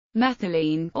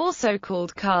Methylene, also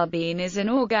called carbene, is an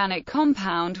organic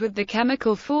compound with the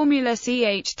chemical formula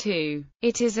CH2.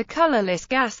 It is a colorless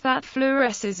gas that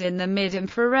fluoresces in the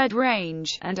mid-infrared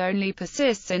range, and only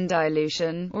persists in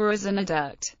dilution, or as an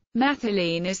adduct.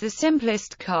 Methylene is the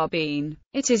simplest carbene.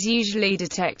 It is usually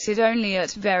detected only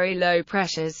at very low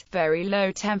pressures, very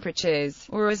low temperatures,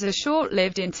 or as a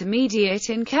short-lived intermediate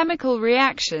in chemical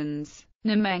reactions.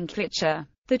 Nomenclature.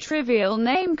 The trivial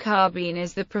name carbene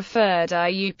is the preferred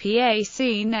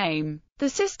IUPAC name. The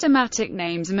systematic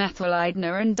names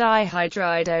methylidene and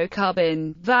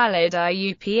dihydridocarbon, valid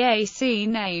IUPAC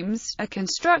names, are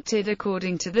constructed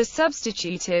according to the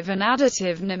substitutive and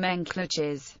additive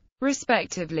nomenclatures,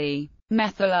 respectively.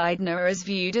 Methylidene is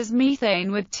viewed as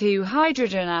methane with 2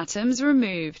 hydrogen atoms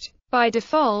removed. By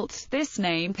default, this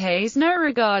name pays no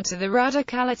regard to the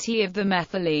radicality of the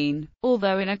methylene,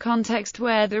 although in a context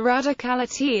where the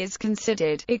radicality is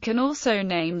considered, it can also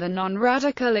name the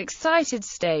non-radical excited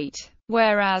state,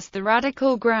 whereas the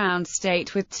radical ground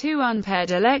state with 2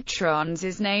 unpaired electrons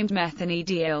is named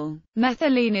methynidyl.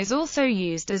 Methylene is also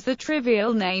used as the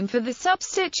trivial name for the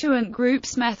substituent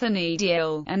groups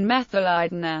methynidyl and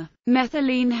methylidene.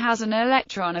 Methylene has an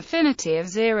electron affinity of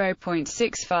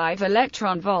 0.65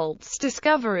 electron volts.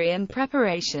 Discovery and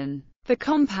preparation. The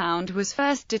compound was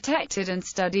first detected and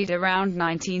studied around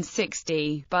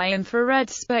 1960 by infrared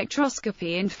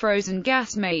spectroscopy and frozen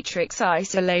gas matrix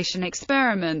isolation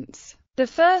experiments. The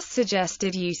first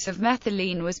suggested use of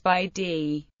methylene was by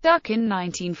adduct in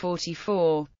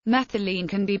 1944. Methylene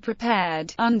can be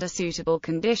prepared, under suitable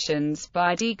conditions,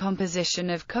 by decomposition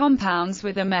of compounds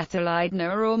with a methylidene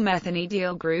or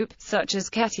methynidyl group, such as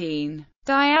ketene,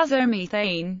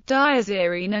 diazomethane,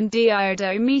 diazerine and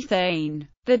diiodomethane.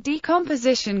 The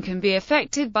decomposition can be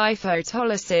effected by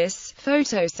photolysis,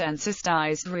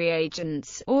 photosensitized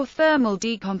reagents, or thermal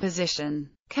decomposition.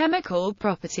 Chemical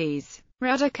properties.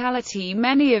 Radicality.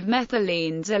 Many of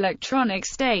methylene's electronic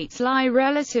states lie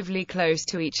relatively close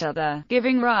to each other,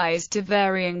 giving rise to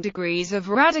varying degrees of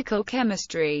radical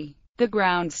chemistry. The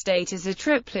ground state is a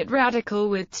triplet radical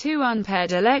with 2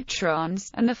 unpaired electrons,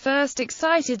 and the first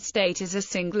excited state is a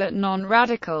singlet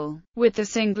non-radical, with the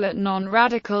singlet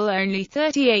non-radical only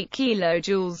 38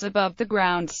 kilojoules above the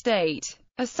ground state.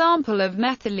 A sample of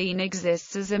methylene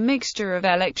exists as a mixture of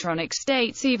electronic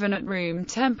states even at room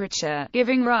temperature,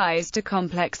 giving rise to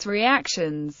complex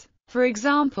reactions. For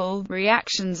example,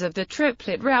 reactions of the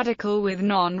triplet radical with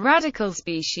non-radical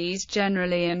species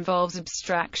generally involves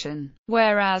abstraction,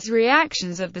 whereas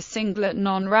reactions of the singlet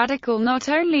non-radical not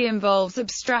only involves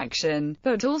abstraction,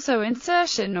 but also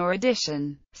insertion or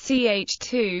addition.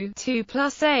 CH2, 2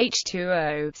 plus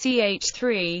H2O,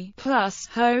 CH3, plus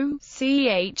HO,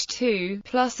 CH2,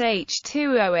 plus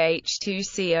H2O,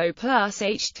 H2CO, plus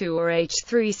H2 or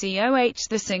H3COH.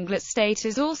 The singlet state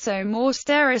is also more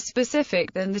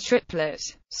stereospecific than the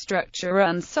triplet structure.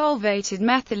 Unsolvated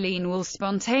methylene will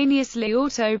spontaneously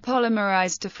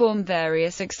auto-polymerize to form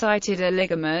various excited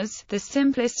oligomers, the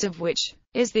simplest of which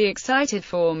is the excited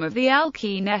form of the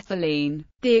alkene ethylene.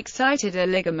 The excited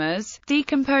oligomers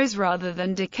decompose rather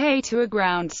than decay to a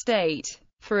ground state.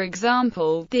 For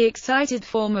example, the excited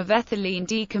form of ethylene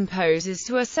decomposes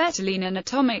to acetylene and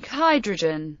atomic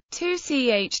hydrogen,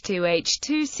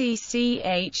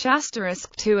 2CH2H2CCH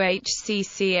asterisk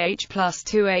 2HCCH plus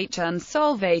 2H.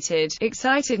 Unsolvated,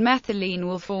 excited methylene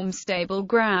will form stable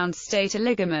ground state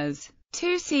oligomers,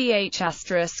 2CH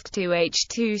asterisk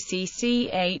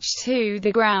 2H2CCH2.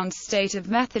 The ground state of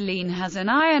methylene has an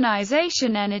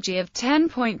ionization energy of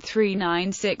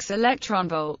 10.396 electron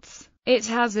volts. It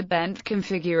has a bent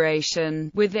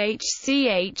configuration, with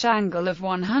HCH angle of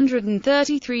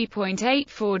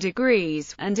 133.84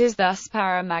 degrees, and is thus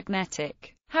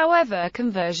paramagnetic. However,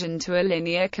 conversion to a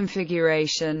linear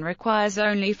configuration requires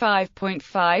only 5.5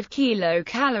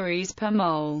 kilocalories per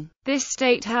mole. This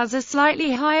state has a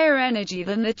slightly higher energy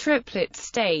than the triplet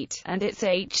state, and its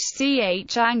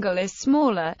HCH angle is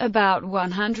smaller, about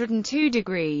 102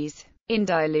 degrees. In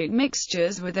dilute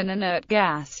mixtures with an inert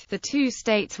gas, the two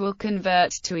states will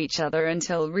convert to each other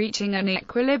until reaching an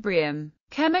equilibrium.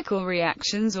 Chemical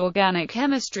reactions. Organic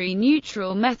chemistry.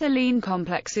 Neutral methylene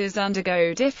complexes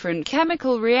undergo different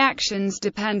chemical reactions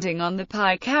depending on the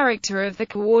pi character of the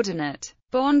coordinate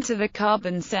bond to the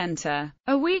carbon center.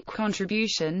 A weak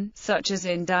contribution, such as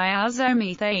in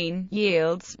diazomethane,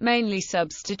 yields mainly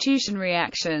substitution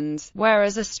reactions,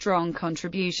 whereas a strong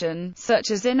contribution,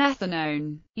 such as in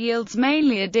ethanone, yields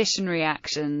mainly addition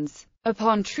reactions.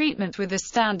 Upon treatment with a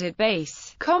standard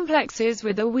base, complexes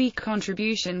with a weak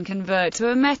contribution convert to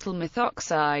a metal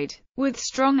methoxide. With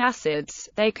strong acids,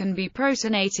 they can be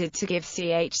protonated to give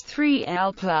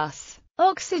CH3L+.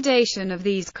 Oxidation of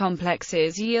these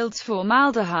complexes yields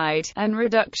formaldehyde, and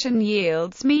reduction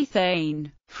yields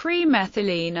methane. Free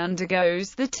methylene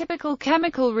undergoes the typical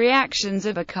chemical reactions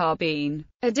of a carbene.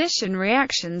 Addition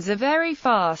reactions are very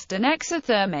fast and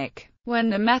exothermic.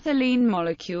 When the methylene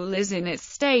molecule is in its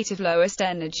state of lowest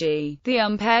energy, the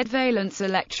unpaired valence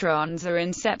electrons are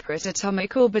in separate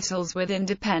atomic orbitals with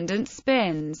independent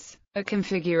spins, a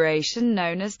configuration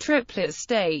known as triplet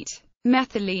state.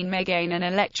 Methylene may gain an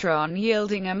electron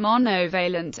yielding a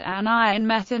monovalent anion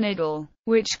methanidyl,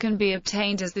 which can be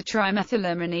obtained as the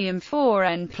trimethylammonium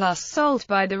 4N+ salt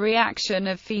by the reaction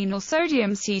of phenyl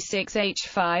sodium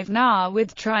C6H5 Na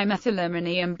with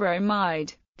trimethylammonium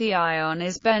bromide. The ion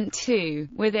is bent to,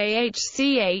 with a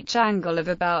HCH angle of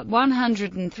about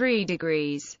 103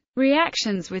 degrees.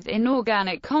 Reactions with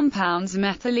inorganic compounds.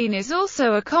 Methylene is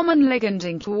also a common ligand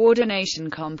in coordination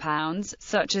compounds,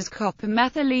 such as copper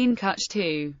methylene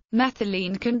Ch2.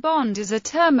 Methylene can bond as a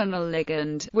terminal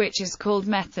ligand, which is called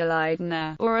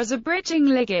methylidene, or as a bridging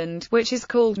ligand, which is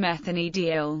called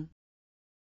methanidyl.